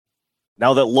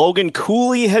Now that Logan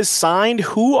Cooley has signed,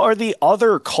 who are the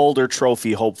other Calder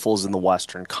Trophy hopefuls in the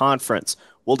Western Conference?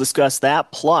 We'll discuss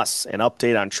that, plus an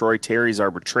update on Troy Terry's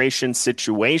arbitration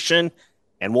situation,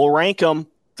 and we'll rank them,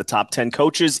 the top 10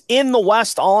 coaches in the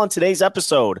West, all on today's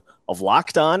episode of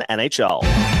Locked On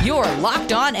NHL. You're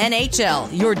Locked On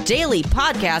NHL, your daily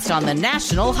podcast on the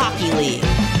National Hockey League.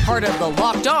 Part of the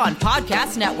Locked On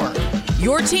Podcast Network,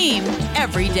 your team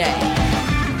every day.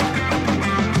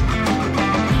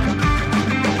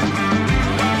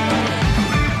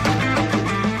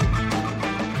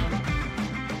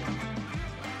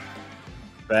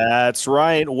 That's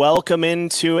right. Welcome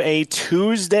into a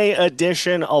Tuesday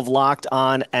edition of Locked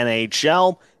On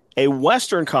NHL, a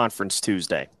Western Conference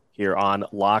Tuesday here on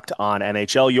Locked On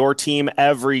NHL, your team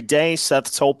every day. Seth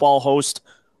Topal, host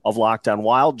of Locked On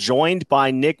Wild, joined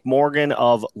by Nick Morgan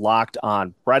of Locked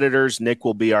On Predators. Nick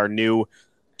will be our new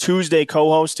Tuesday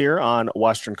co-host here on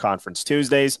Western Conference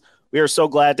Tuesdays. We are so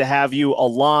glad to have you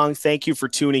along. Thank you for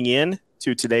tuning in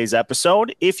to today's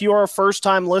episode. If you are a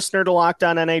first-time listener to Locked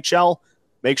On NHL,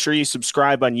 make sure you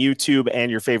subscribe on YouTube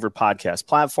and your favorite podcast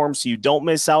platform so you don't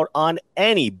miss out on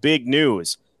any big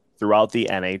news throughout the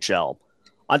NHL.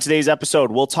 On today's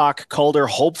episode, we'll talk Calder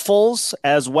hopefuls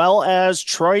as well as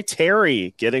Troy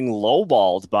Terry getting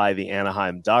lowballed by the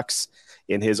Anaheim Ducks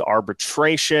in his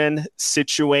arbitration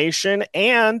situation.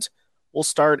 And we'll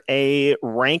start a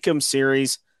Rankem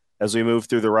series as we move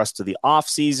through the rest of the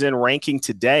offseason, ranking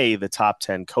today the top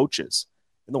 10 coaches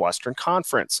in the Western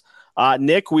Conference.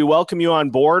 Nick, we welcome you on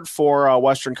board for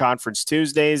Western Conference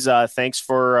Tuesdays. Thanks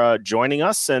for joining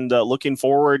us and looking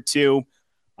forward to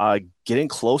getting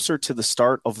closer to the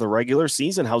start of the regular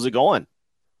season. How's it going?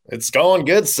 It's going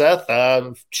good, Seth.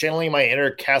 Channeling my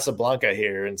inner Casablanca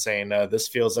here and saying this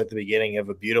feels like the beginning of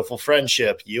a beautiful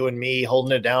friendship. You and me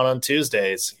holding it down on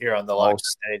Tuesdays here on the Locked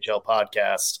On NHL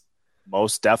podcast.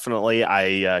 Most definitely.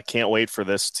 I can't wait for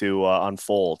this to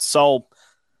unfold. So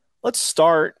let's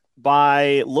start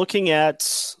by looking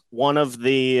at one of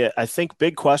the, I think,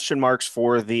 big question marks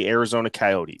for the Arizona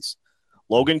Coyotes.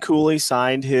 Logan Cooley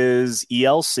signed his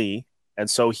ELC, and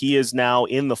so he is now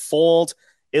in the fold.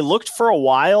 It looked for a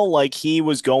while like he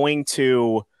was going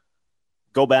to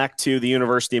go back to the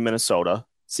University of Minnesota.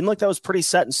 Seemed like that was pretty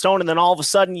set in stone, and then all of a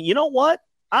sudden, you know what?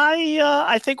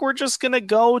 I think we're just going to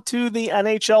go to the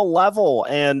NHL level,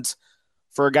 and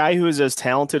for a guy who is as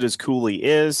talented as Cooley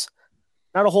is,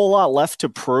 not a whole lot left to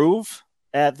prove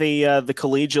at the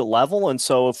collegiate level. And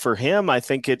so for him, I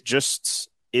think it just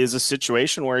is a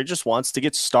situation where he just wants to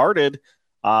get started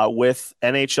with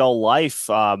NHL life.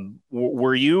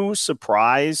 Were you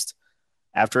surprised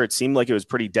after it seemed like it was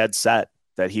pretty dead set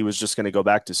that he was just going to go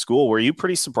back to school? Were you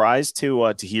pretty surprised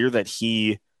to hear that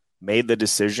he made the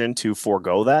decision to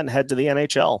forego that and head to the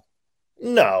NHL?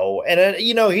 No, and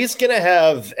he's going to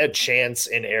have a chance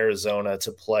in Arizona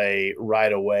to play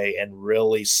right away and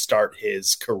really start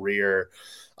his career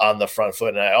on the front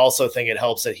foot. And I also think it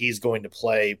helps that he's going to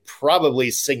play probably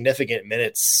significant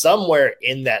minutes somewhere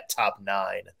in that top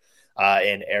 9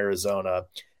 in Arizona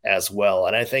as well.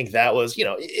 And I think that was,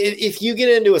 if you get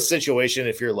into a situation,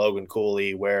 if you're Logan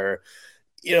Cooley, where,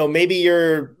 maybe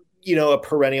you're, a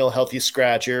perennial healthy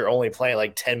scratcher, only playing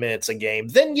like 10 minutes a game,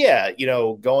 then yeah,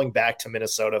 going back to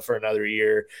Minnesota for another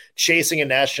year, chasing a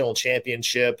national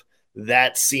championship,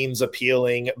 that seems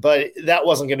appealing, but that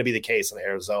wasn't going to be the case in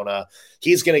Arizona.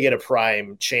 He's going to get a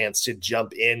prime chance to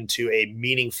jump into a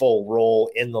meaningful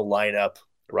role in the lineup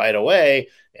right away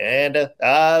and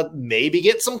maybe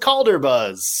get some Calder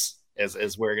buzz,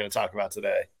 as we're going to talk about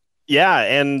today. Yeah,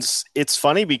 and it's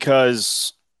funny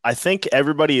because I think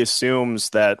everybody assumes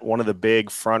that one of the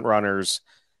big front runners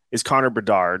is Connor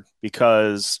Bedard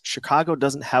because Chicago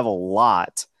doesn't have a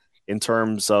lot in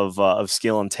terms of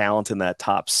skill and talent in that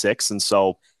top 6. And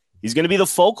so he's going to be the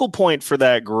focal point for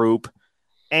that group.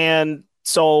 And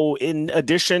so in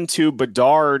addition to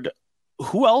Bedard,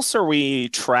 who else are we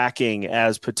tracking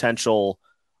as potential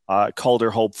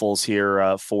Calder hopefuls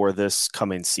here for this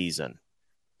coming season?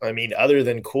 I mean, other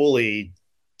than Cooley,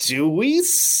 do we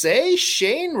say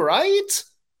Shane Wright?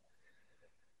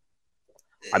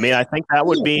 I mean, I think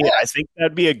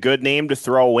that'd be a good name to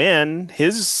throw in.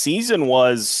 His season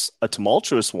was a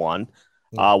tumultuous one,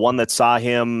 one that saw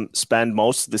him spend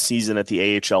most of the season at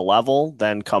the AHL level,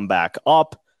 then come back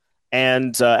up.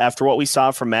 And after what we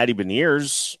saw from Matty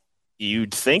Beniers,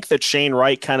 you'd think that Shane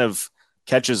Wright kind of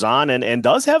catches on and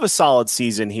does have a solid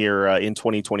season here in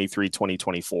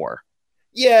 2023-2024.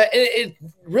 Yeah, it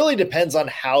really depends on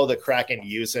how the Kraken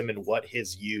use him and what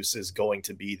his use is going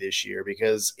to be this year.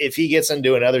 Because if he gets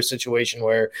into another situation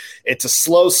where it's a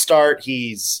slow start,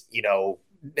 he's,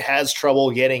 has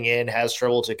trouble getting in, has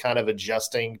trouble to kind of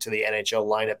adjusting to the NHL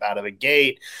lineup out of the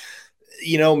gate.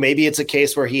 Maybe it's a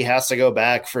case where he has to go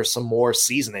back for some more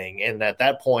seasoning. And at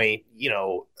that point,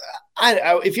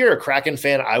 if you're a Kraken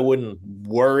fan, I wouldn't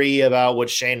worry about what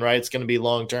Shane Wright's going to be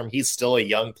long-term. He's still a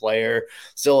young player,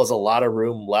 still has a lot of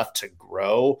room left to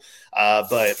grow.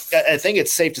 But I think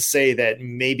it's safe to say that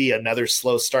maybe another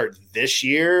slow start this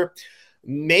year,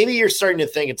 maybe you're starting to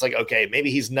think it's like, okay, maybe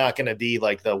he's not going to be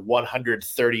like the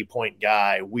 130-point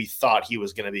guy we thought he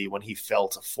was going to be when he fell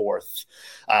to fourth.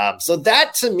 So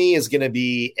that to me is going to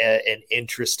be an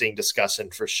interesting discussion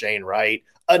for Shane Wright.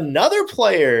 Another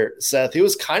player, Seth, who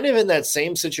was kind of in that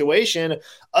same situation,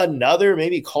 another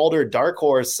maybe Calder dark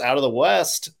horse out of the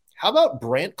West. How about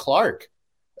Brandt Clarke?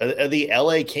 The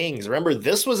LA Kings. Remember,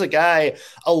 this was a guy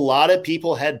a lot of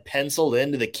people had penciled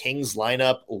into the Kings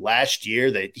lineup last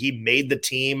year, that he made the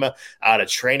team out of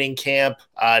training camp,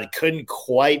 couldn't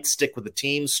quite stick with the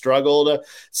team, struggled.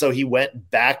 So he went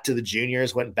back to the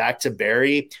juniors, went back to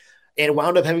Barrie, and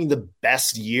wound up having the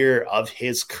best year of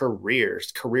his career.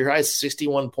 Career high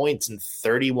 61 points in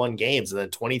 31 games and then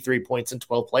 23 points in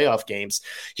 12 playoff games.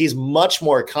 He's much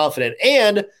more confident,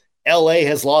 and LA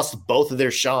has lost both of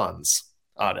their Seans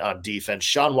on defense.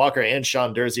 Sean Walker and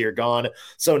Sean Durzi are gone.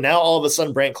 So now all of a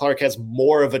sudden Brandt Clarke has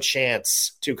more of a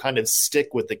chance to kind of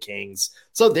stick with the Kings.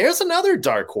 So there's another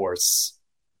dark horse.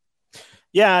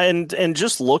 Yeah, and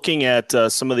just looking at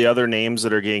some of the other names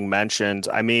that are getting mentioned,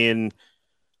 I mean,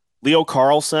 Leo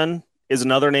Carlsson is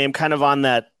another name kind of on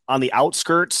the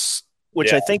outskirts,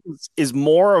 which I think is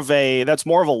more of a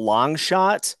long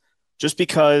shot, just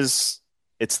because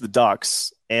it's the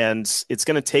Ducks and it's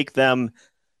going to take them,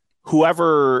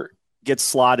 whoever gets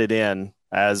slotted in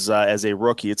as a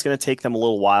rookie, it's going to take them a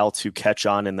little while to catch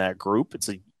on in that group. It's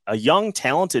a young,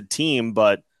 talented team,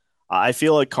 but I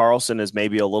feel like Carlsson is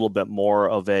maybe a little bit more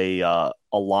of a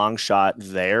long shot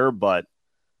there. But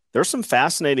there's some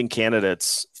fascinating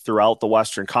candidates throughout the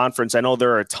Western Conference. I know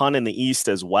there are a ton in the East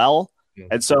as well. Mm-hmm.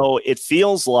 And so it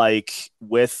feels like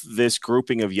with this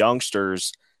grouping of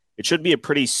youngsters, it should be a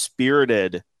pretty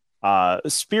spirited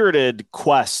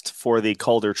quest for the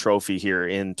Calder Trophy here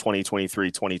in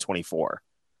 2023-2024.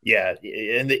 Yeah,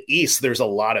 in the East, there's a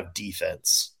lot of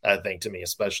defense, I think, to me,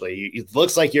 especially. It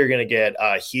looks like you're going to get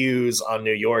Hughes on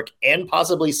New York and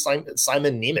possibly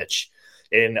Simon Nemec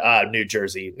in New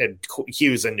Jersey, and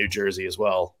Hughes in New Jersey as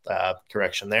well.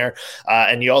 Correction there.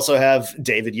 And you also have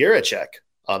David Jiricek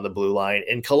on the blue line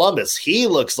in Columbus. He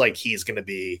looks like he's going to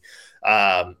be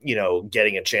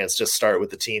getting a chance to start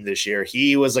with the team this year.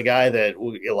 He was a guy that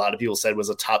a lot of people said was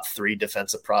a top 3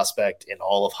 defensive prospect in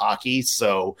all of hockey.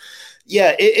 So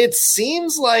yeah, it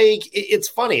seems like it's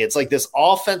funny. It's like this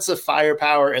offensive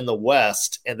firepower in the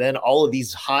West, and then all of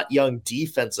these hot young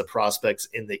defensive prospects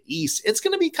in the East. It's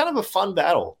going to be kind of a fun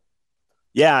battle.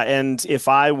 Yeah, and if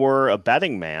I were a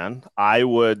betting man, I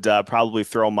would probably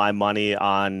throw my money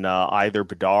on either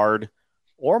Bedard,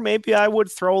 or maybe I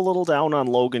would throw a little down on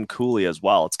Logan Cooley as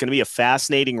well. It's going to be a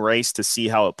fascinating race to see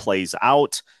how it plays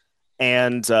out.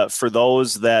 And for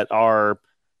those that are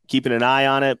keeping an eye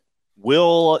on it,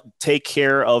 we'll take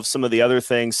care of some of the other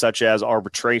things, such as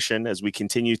arbitration, as we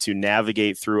continue to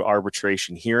navigate through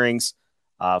arbitration hearings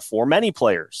for many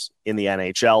players in the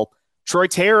NHL. Troy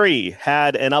Terry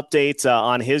had an update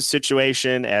on his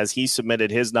situation as he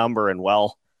submitted his number, and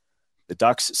well, the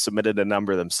Ducks submitted a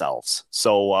number themselves.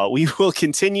 So we will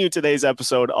continue today's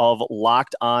episode of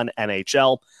Locked On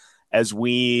NHL as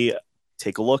we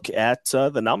take a look at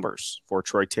the numbers for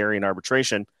Troy Terry in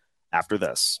arbitration after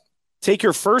this. Take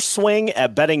your first swing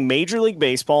at betting Major League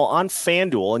Baseball on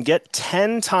FanDuel and get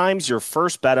 10 times your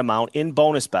first bet amount in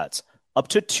bonus bets, up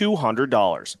to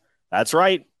 $200. That's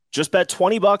right. Just bet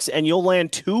 $20 and you'll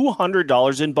land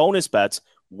 $200 in bonus bets,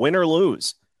 win or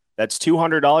lose. That's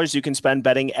 $200 you can spend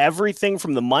betting everything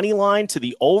from the money line to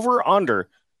the over-under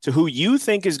to who you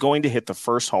think is going to hit the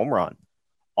first home run.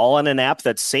 All on an app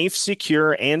that's safe,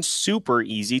 secure, and super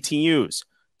easy to use.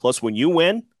 Plus, when you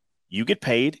win, you get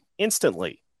paid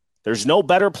instantly. There's no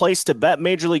better place to bet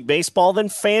Major League Baseball than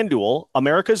FanDuel,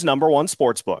 America's #1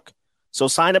 sportsbook. So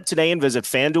sign up today and visit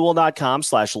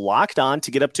FanDuel.com/lockedon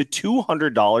to get up to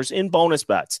 $200 in bonus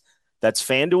bets. That's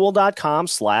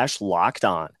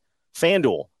FanDuel.com/lockedon.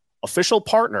 FanDuel, official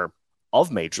partner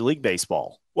of Major League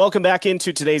Baseball. Welcome back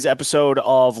into today's episode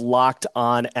of Locked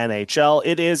On NHL.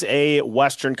 It is a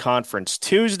Western Conference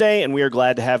Tuesday, and we are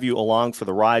glad to have you along for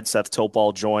the ride. Seth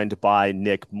Topal joined by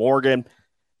Nick Morgan.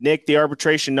 Nick, the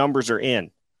arbitration numbers are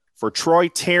in. For Troy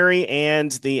Terry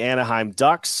and the Anaheim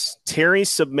Ducks, Terry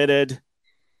submitted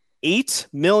 $8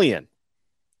 million,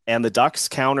 and the Ducks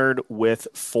countered with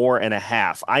 $4.5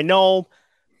 million. I know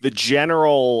the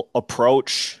general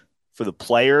approach for the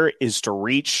player is to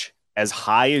reach as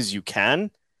high as you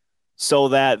can so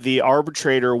that the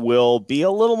arbitrator will be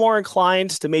a little more inclined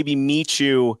to maybe meet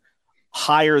you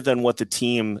higher than what the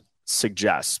team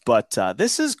suggests. But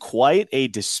this is quite a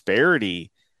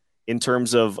disparity in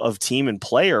terms of team and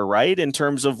player, right? In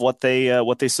terms of what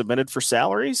they submitted for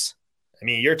salaries. I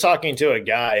mean, you're talking to a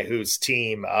guy whose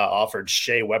team offered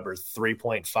Shea Weber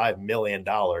 $3.5 million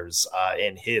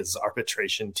in his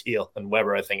arbitration deal, and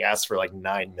Weber, I think, asked for like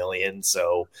 $9 million.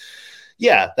 So,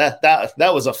 yeah,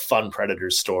 that was a fun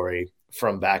Predators story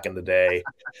from back in the day.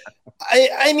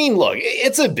 I mean, look,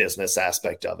 it's a business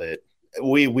aspect of it.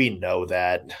 We know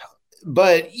that.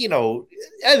 But,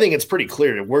 I think it's pretty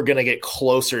clear that we're going to get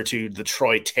closer to the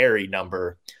Troy Terry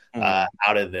number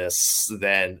out of this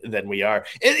than we are.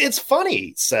 It's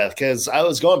funny, Seth, because I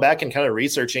was going back and kind of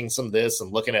researching some of this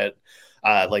and looking at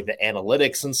like the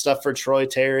analytics and stuff for Troy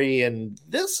Terry, and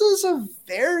this is a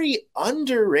very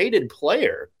underrated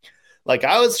player. Like,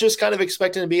 I was just kind of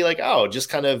expecting to be like, oh, just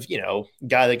kind of,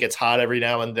 guy that gets hot every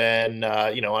now and then,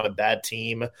 on a bad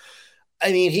team.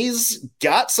 I mean, he's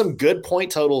got some good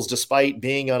point totals despite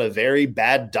being on a very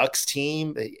bad Ducks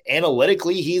team.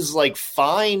 Analytically, he's like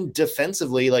fine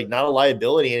defensively, like not a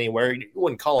liability anywhere. You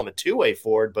wouldn't call him a two-way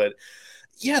forward, but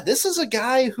yeah, this is a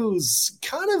guy who's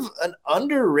kind of an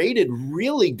underrated,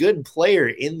 really good player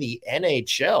in the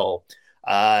NHL.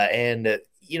 And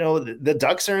the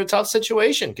Ducks are in a tough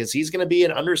situation because he's going to be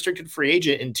an unrestricted free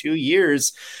agent in 2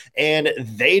 years, and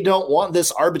they don't want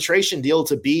this arbitration deal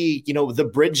to be,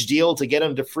 the bridge deal to get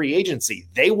him to free agency.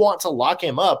 They want to lock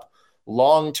him up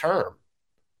long term.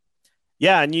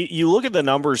 Yeah, and you look at the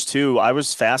numbers too. I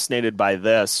was fascinated by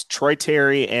this. Troy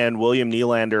Terry and William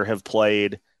Nylander have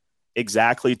played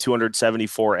exactly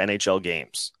 274 NHL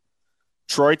games.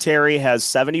 Troy Terry has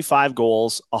 75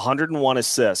 goals, 101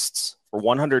 assists, for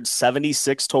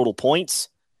 176 total points.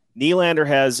 Nylander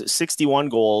has 61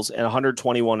 goals and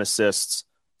 121 assists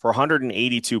for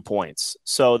 182 points.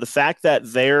 So the fact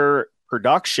that their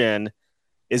production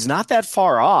is not that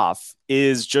far off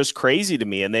is just crazy to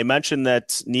me. And they mentioned that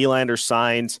Nylander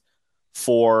signed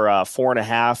for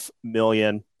 $4.5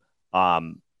 million.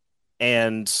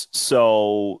 And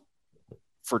so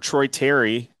for Troy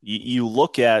Terry, you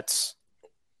look at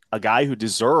a guy who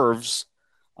deserves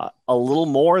a little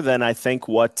more than I think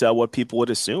what people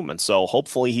would assume. And so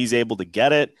hopefully he's able to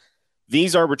get it.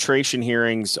 These arbitration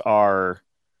hearings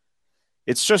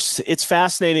it's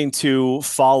fascinating to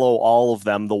follow all of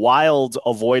them. The Wild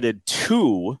avoided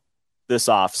 2 this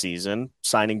offseason,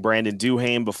 signing Brandon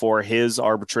Duhaime before his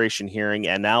arbitration hearing,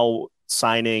 and now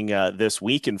signing this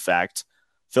week, in fact,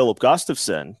 Philip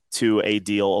Gustafsson to a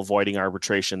deal avoiding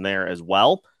arbitration there as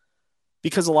well.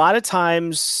 Because a lot of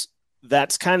times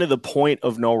that's kind of the point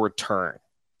of no return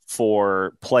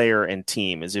for player and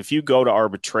team, is if you go to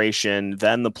arbitration,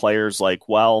 then the player's like,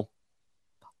 well,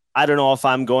 I don't know if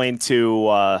I'm going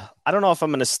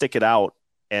to stick it out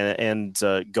and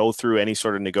go through any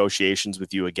sort of negotiations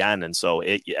with you again. And so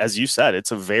as you said,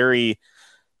 it's a very,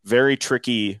 very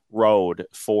tricky road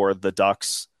for the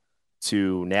Ducks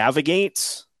to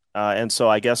navigate. And so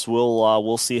I guess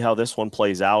we'll see how this one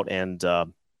plays out. And,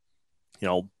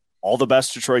 all the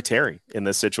best to Troy Terry in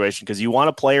this situation, because you want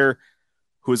a player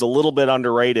who's a little bit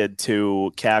underrated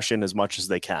to cash in as much as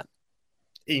they can.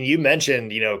 And you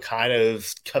mentioned, kind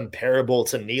of comparable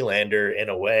to Nylander in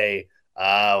a way.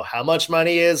 How much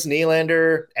money is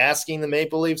Nylander asking the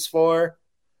Maple Leafs for?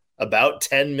 About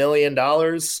 $10 million.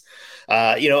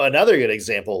 Another good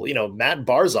example, Matt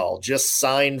Barzal just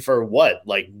signed for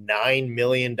like $9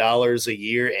 million a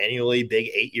year annually, big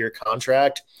 8-year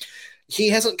contract. He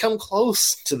hasn't come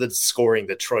close to the scoring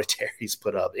that Troy Terry's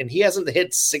put up, and he hasn't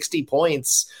hit 60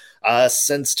 points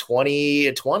since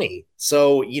 2020.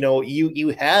 So, you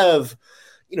have,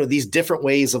 these different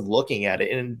ways of looking at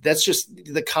it. And that's just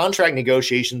the contract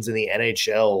negotiations in the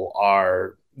NHL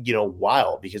are,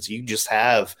 wild, because you just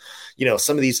have,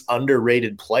 some of these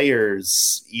underrated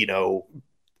players,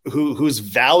 whose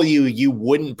value you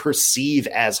wouldn't perceive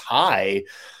as high,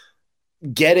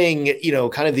 getting,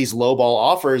 kind of these lowball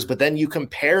offers, but then you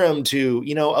compare them to,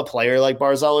 a player like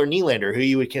Barzal or Nylander, who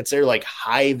you would consider like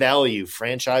high value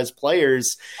franchise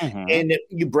players. Mm-hmm. And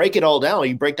you break it all down,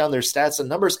 you break down their stats and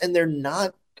numbers, and they're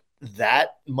not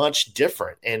that much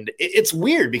different. And it's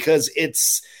weird because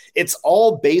it's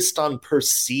all based on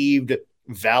perceived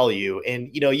value.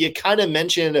 And, you kind of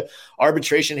mentioned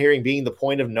arbitration hearing being the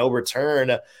point of no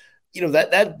return.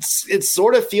 That's it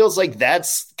sort of feels like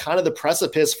that's kind of the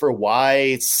precipice for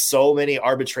why so many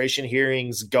arbitration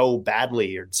hearings go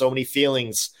badly, or so many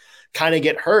feelings kind of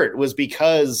get hurt was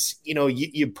because,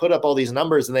 you put up all these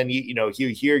numbers and then, you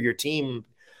hear your team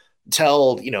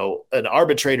tell, an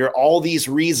arbitrator all these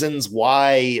reasons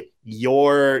why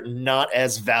you're not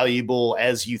as valuable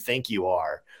as you think you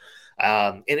are.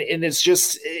 And it's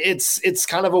just, it's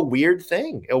kind of a weird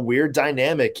thing, a weird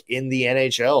dynamic in the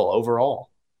NHL overall.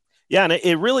 Yeah. And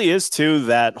it really is too,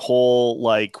 that whole,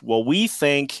 like, well, we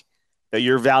think that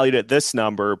you're valued at this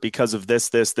number because of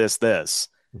this.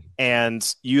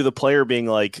 And you, the player, being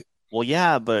like, well,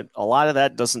 yeah, but a lot of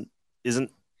that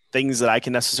isn't things that I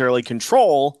can necessarily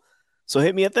control. So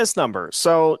hit me at this number.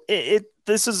 So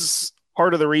this is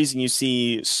part of the reason you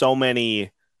see so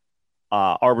many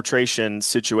arbitration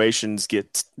situations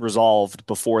get resolved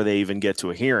before they even get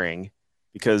to a hearing,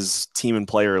 because team and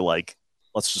player are like,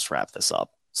 let's just wrap this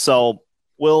up. So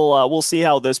we'll see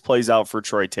how this plays out for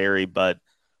Troy Terry, but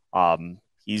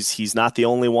he's not the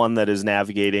only one that is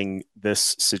navigating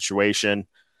this situation.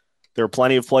 There are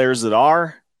plenty of players that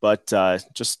are, but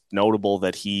just notable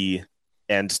that he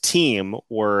and team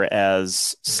were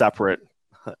as separate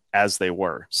as they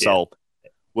were. So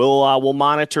we'll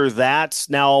monitor that.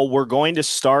 Now we're going to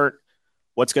start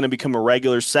what's going to become a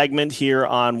regular segment here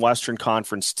on Western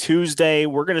Conference Tuesday.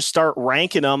 We're going to start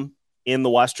ranking them in the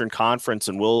Western Conference,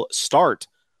 and we'll start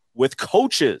with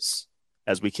coaches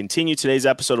as we continue today's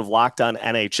episode of Locked On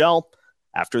NHL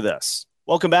after this.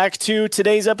 Welcome back to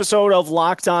today's episode of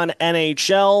Locked On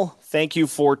NHL. Thank you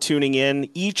for tuning in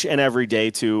each and every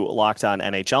day to Locked On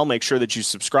NHL. Make sure that you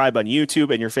subscribe on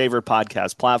YouTube and your favorite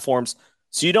podcast platforms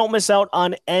so you don't miss out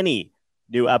on any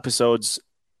new episodes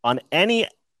on any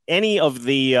of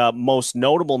the most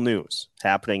notable news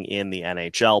happening in the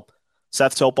NHL.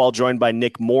 Seth Topal joined by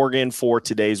Nick Morgan for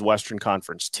today's Western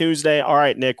Conference Tuesday. All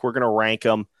right, Nick, we're going to rank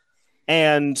them.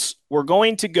 And we're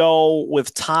going to go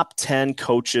with top 10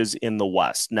 coaches in the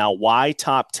West. Now, why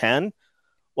top 10?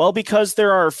 Well, because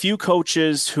there are a few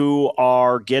coaches who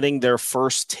are getting their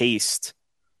first taste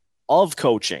of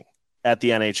coaching at the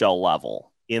NHL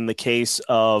level. In the case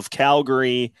of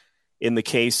Calgary, in the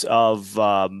case of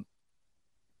a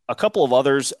couple of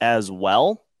others as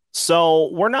well.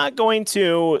 So we're not going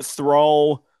to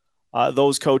throw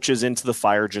those coaches into the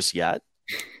fire just yet.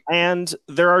 And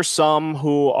there are some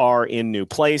who are in new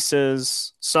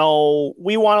places. So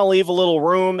we want to leave a little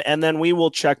room, and then we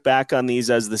will check back on these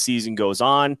as the season goes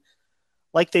on,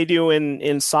 like they do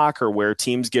in soccer, where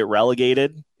teams get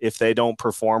relegated if they don't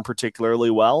perform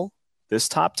particularly well. This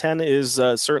top 10 is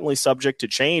certainly subject to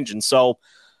change. And so,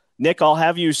 Nick, I'll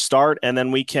have you start, and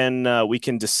then we can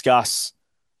discuss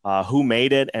who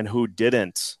made it and who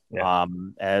didn't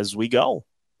as we go.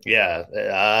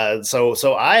 Yeah.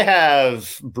 So I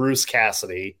have Bruce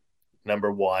Cassidy,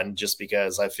 number one, just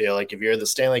because I feel like if you're the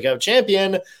Stanley Cup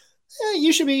champion,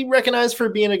 you should be recognized for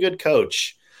being a good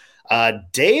coach.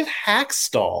 Dave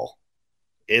Hackstall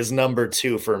is number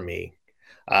two for me.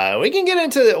 We can get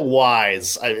into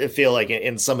whys, I feel like,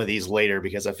 in some of these later,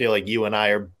 because I feel like you and I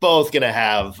are both going to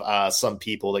have some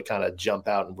people that kind of jump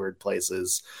out in weird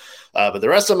places. But the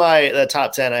rest of the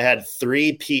top 10, I had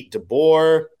 3, Pete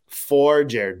DeBoer, 4,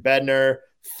 Jared Bednar,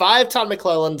 5, Todd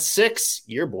McClellan, 6,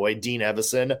 your boy, Dean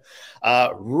Evison,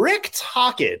 Rick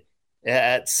Tocchet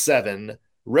at 7,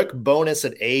 Rick Bowness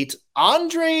at 8,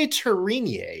 Andre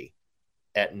Tourigny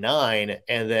at 9,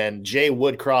 and then Jay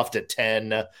Woodcroft at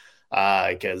 10,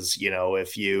 because,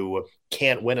 if you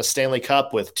can't win a Stanley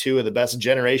Cup with 2 of the best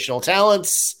generational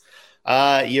talents,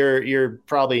 you're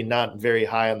probably not very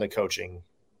high on the coaching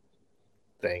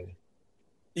thing.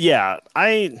 Yeah,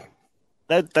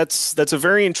 That's a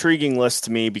very intriguing list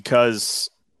to me, because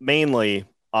mainly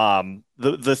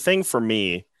the thing for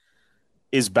me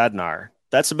is Bednar.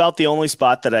 That's about the only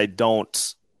spot that I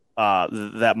don't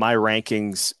that my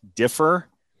rankings differ,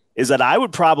 is that I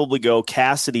would probably go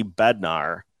Cassidy,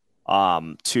 Bednar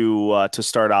to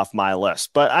start off my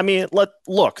list. But I mean,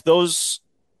 look those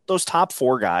top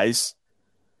 4 guys.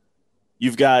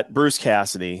 You've got Bruce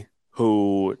Cassidy,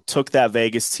 who took that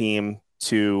Vegas team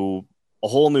to a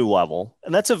whole new level.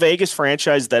 And that's a Vegas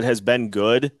franchise that has been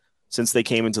good since they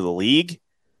came into the league.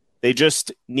 They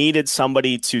just needed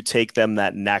somebody to take them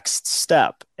that next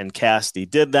step. And Cassidy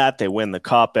did that. They win the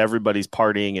cup. Everybody's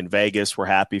partying in Vegas. We're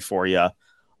happy for you.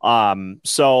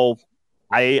 So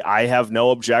I have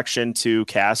no objection to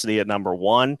Cassidy at number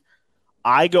 1.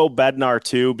 I go Bednar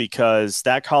too, because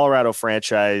that Colorado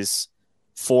franchise,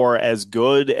 for as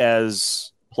good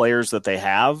as players that they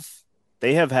have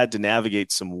had to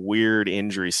navigate some weird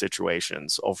injury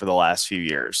situations over the last few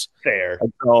years. Fair.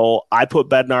 And so I put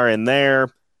Bednar in there.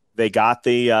 They got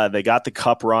the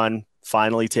cup run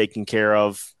finally taken care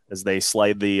of as they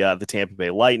slayed the Tampa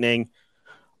Bay Lightning.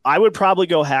 I would probably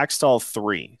go Hackstall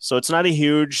 3. So it's not a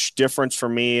huge difference for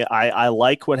me. I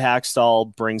like what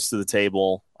Hackstall brings to the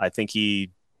table. I think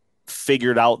he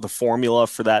figured out the formula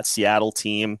for that Seattle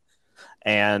team.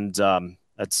 And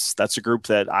that's a group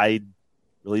that I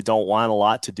really don't want a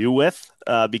lot to do with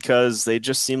because they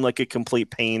just seem like a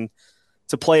complete pain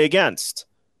to play against.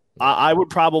 I would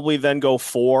probably then go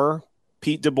 4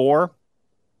 Pete DeBoer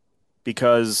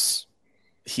because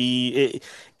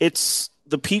it's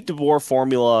the Pete DeBoer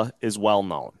formula is well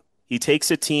known. He takes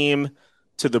a team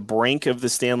to the brink of the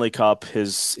Stanley Cup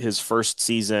his first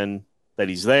season that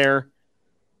he's there.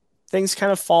 Things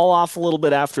kind of fall off a little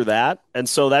bit after that. And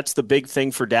so that's the big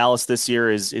thing for Dallas this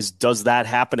year is does that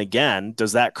happen again?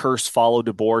 Does that curse follow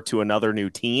DeBoer to another new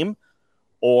team?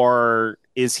 Or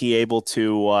is he able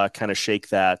to kind of shake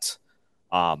that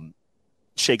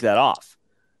off?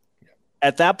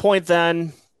 At that point,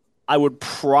 then, I would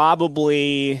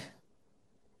probably,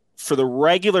 for the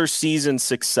regular season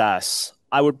success,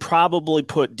 I would probably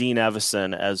put Dean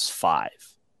Evason as 5.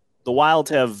 The Wild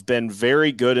have been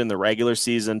very good in the regular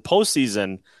season.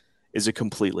 Postseason is a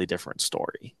completely different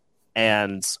story,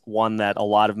 and one that a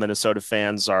lot of Minnesota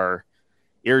fans are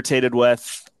irritated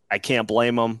with. I can't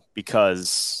blame them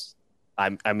because,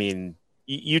 I mean,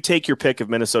 you take your pick of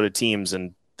Minnesota teams,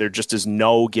 and there just is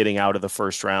no getting out of the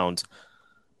first round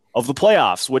of the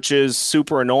playoffs, which is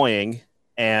super annoying,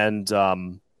 and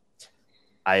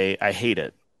I hate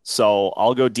it. So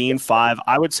I'll go Dean 5.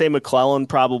 I would say McClellan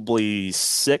probably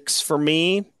 6 for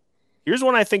me. Here's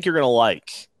one I think you're going to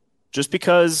like, just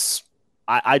because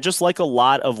I just like a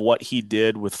lot of what he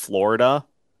did with Florida.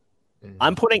 Mm-hmm.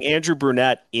 I'm putting Andrew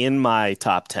Brunette in my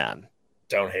top 10.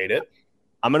 Don't hate it.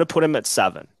 I'm going to put him at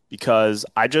 7 because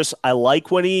I like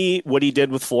what he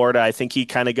did with Florida. I think he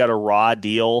kind of got a raw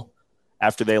deal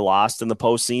after they lost in the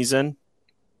postseason.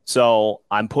 So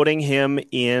I'm putting him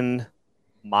in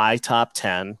my top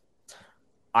 10.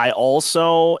 I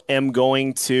also am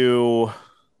going to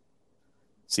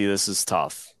see, this is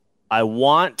tough. I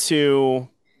want to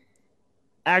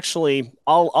actually,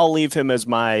 I'll leave him as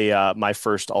my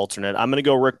first alternate. I'm going to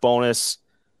go Rick Bowness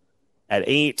at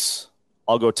 8.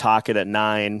 I'll go Tocchet at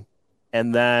 9.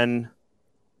 And then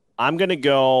I'm going to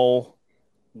go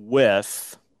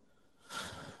with,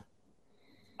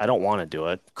 I don't want to do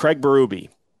it, Craig Berube.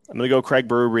 I'm going to go Craig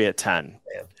Berube at 10.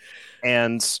 Man.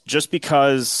 And just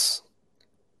because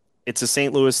it's a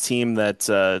St. Louis team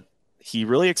that he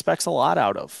really expects a lot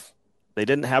out of. They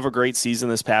didn't have a great season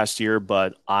this past year,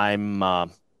 but I'm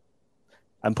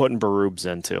putting Berubes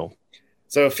in too.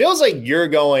 So it feels like you're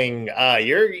going,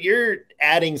 you're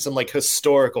adding some like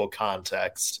historical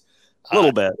context a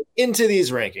little bit into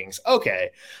these rankings. Okay.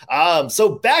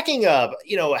 So backing up,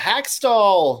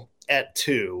 Hackstall at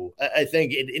 2, I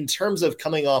think in terms of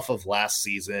coming off of last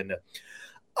season,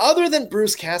 other than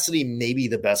Bruce Cassidy, maybe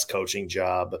the best coaching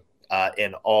job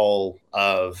in all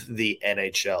of the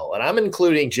NHL. And I'm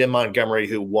including Jim Montgomery,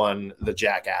 who won the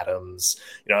Jack Adams.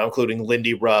 I'm including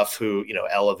Lindy Ruff, who,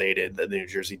 elevated the New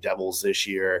Jersey Devils this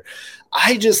year.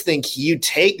 I just think you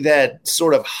take that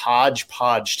sort of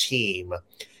hodgepodge team.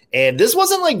 And this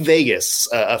wasn't like Vegas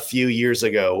a few years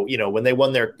ago, when they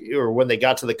won when they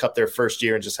got to the Cup their first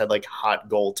year and just had like hot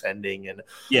goaltending and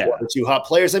 1 or 2 hot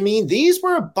players. I mean, these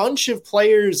were a bunch of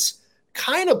players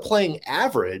kind of playing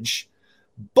average,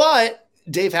 but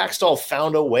Dave Hackstall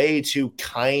found a way to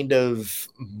kind of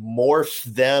morph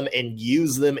them and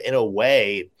use them in a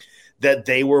way that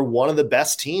they were one of the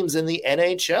best teams in the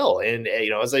NHL. And,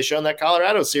 as they showed in that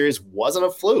Colorado series, wasn't a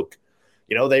fluke.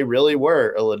 They really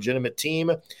were a legitimate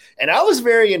team. And I was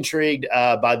very intrigued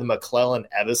by the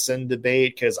McClellan-Evason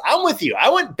debate because I'm with you. I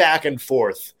went back and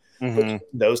forth with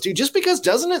those two just because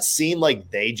doesn't it seem like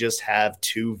they just have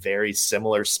 2 very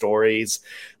similar stories?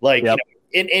 Like,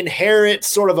 inherit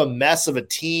sort of a mess of a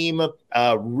team,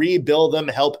 rebuild them,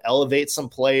 help elevate some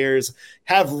players,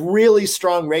 have really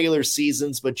strong regular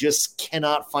seasons, but just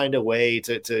cannot find a way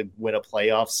to win a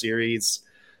playoff series.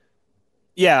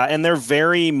 Yeah, and they're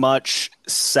very much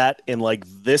set in like,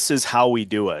 this is how we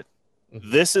do it.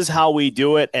 This is how we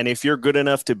do it, and if you're good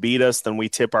enough to beat us, then we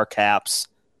tip our caps.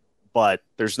 But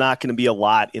there's not going to be a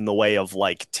lot in the way of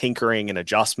like tinkering and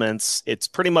adjustments. It's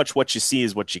pretty much what you see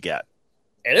is what you get.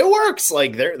 And it works.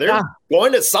 Like they're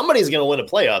going to, somebody's going to win a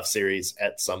playoff series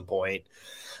at some point.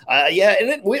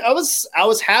 And I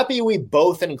was happy we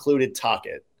both included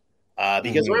Tocchet.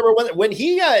 Because remember when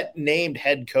he got named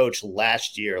head coach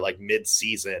last year, like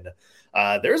mid-season,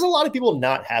 there's a lot of people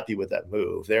not happy with that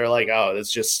move. They're like, oh,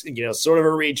 it's just, sort of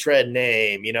a retread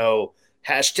name,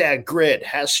 hashtag grit,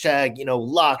 hashtag,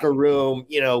 locker room,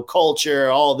 culture,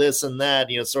 all this and that,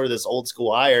 sort of this old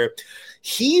school hire.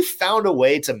 He found a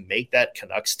way to make that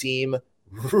Canucks team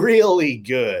really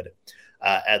good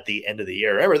at the end of the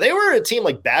year. Remember, they were a team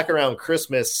like back around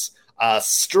Christmas,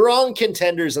 strong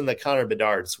contenders in the Connor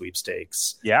Bedard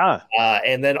sweepstakes. Yeah.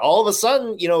 And then all of a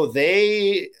sudden,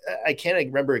 I can't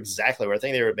remember exactly where. I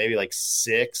think they were maybe like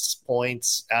 6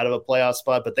 points out of a playoff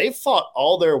spot, but they fought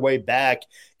all their way back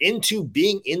into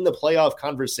being in the playoff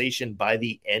conversation by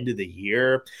the end of the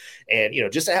year. And,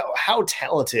 just how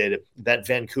talented that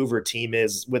Vancouver team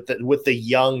is with the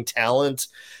young talent.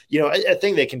 I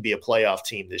think they can be a playoff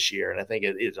team this year. And I think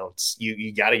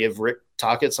you got to give Rick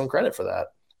Tocchet some credit for that.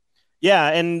 Yeah,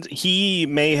 and he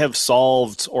may have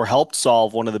solved or helped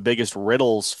solve one of the biggest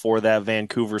riddles for that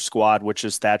Vancouver squad, which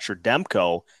is Thatcher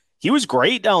Demko. He was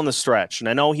great down the stretch, and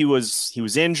I know he was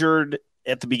injured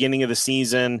at the beginning of the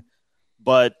season,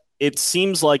 but it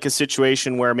seems like a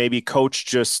situation where maybe coach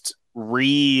just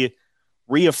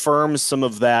reaffirms some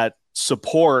of that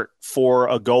support for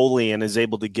a goalie and is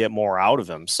able to get more out of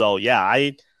him. So, yeah,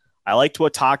 I liked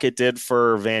what Tocchet did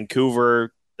for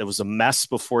Vancouver. It was a mess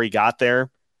before he got there.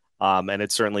 And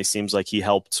it certainly seems like he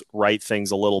helped right things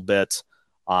a little bit.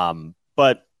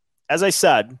 But as I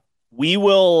said, we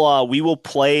will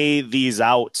play these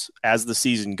out as the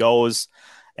season goes,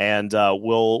 and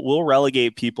we'll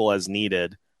relegate people as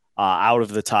needed out of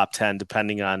the top 10,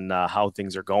 depending on how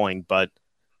things are going. But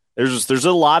there's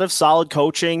a lot of solid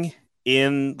coaching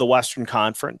in the Western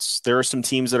Conference. There are some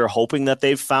teams that are hoping that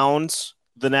they've found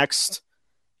the next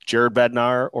Jared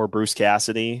Bednar or Bruce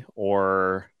Cassidy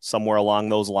or somewhere along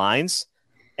those lines.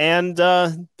 And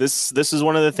this is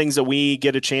one of the things that we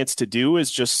get a chance to do,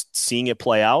 is just seeing it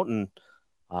play out.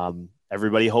 And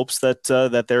everybody hopes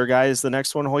that their guy is the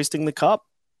next one hoisting the cup.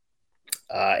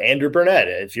 Andrew Burnett,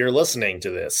 if you're listening to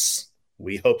this,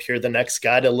 we hope you're the next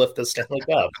guy to lift the Stanley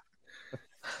Cup.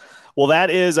 Well, that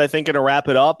is, I think, going to wrap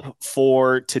it up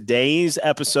for today's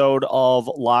episode of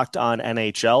Locked On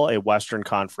NHL, a Western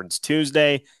Conference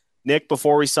Tuesday. Nick,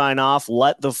 before we sign off,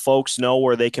 let the folks know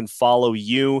where they can follow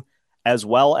you as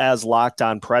well as Locked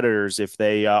On Predators if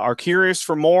they are curious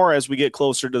for more as we get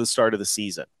closer to the start of the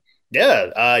season.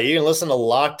 Yeah, you can listen to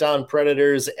Locked On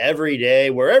Predators every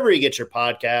day, wherever you get your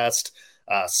podcast.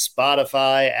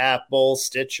 Spotify, Apple,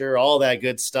 Stitcher, all that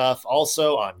good stuff.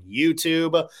 Also on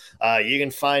YouTube. You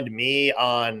can find me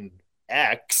on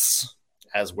X,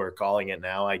 as we're calling it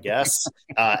now, I guess,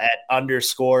 at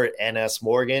 _NS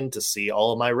Morgan to see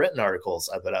all of my written articles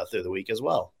I put out through the week as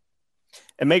well.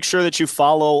 And make sure that you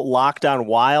follow Locked On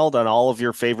Wild on all of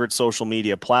your favorite social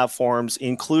media platforms,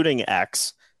 including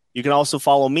X. You can also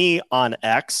follow me on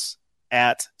X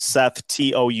at Seth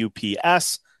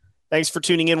TOUPS. Thanks for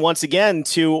tuning in once again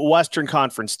to Western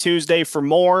Conference Tuesday. For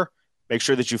more, make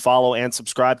sure that you follow and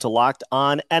subscribe to Locked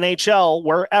On NHL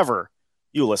wherever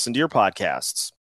you listen to your podcasts.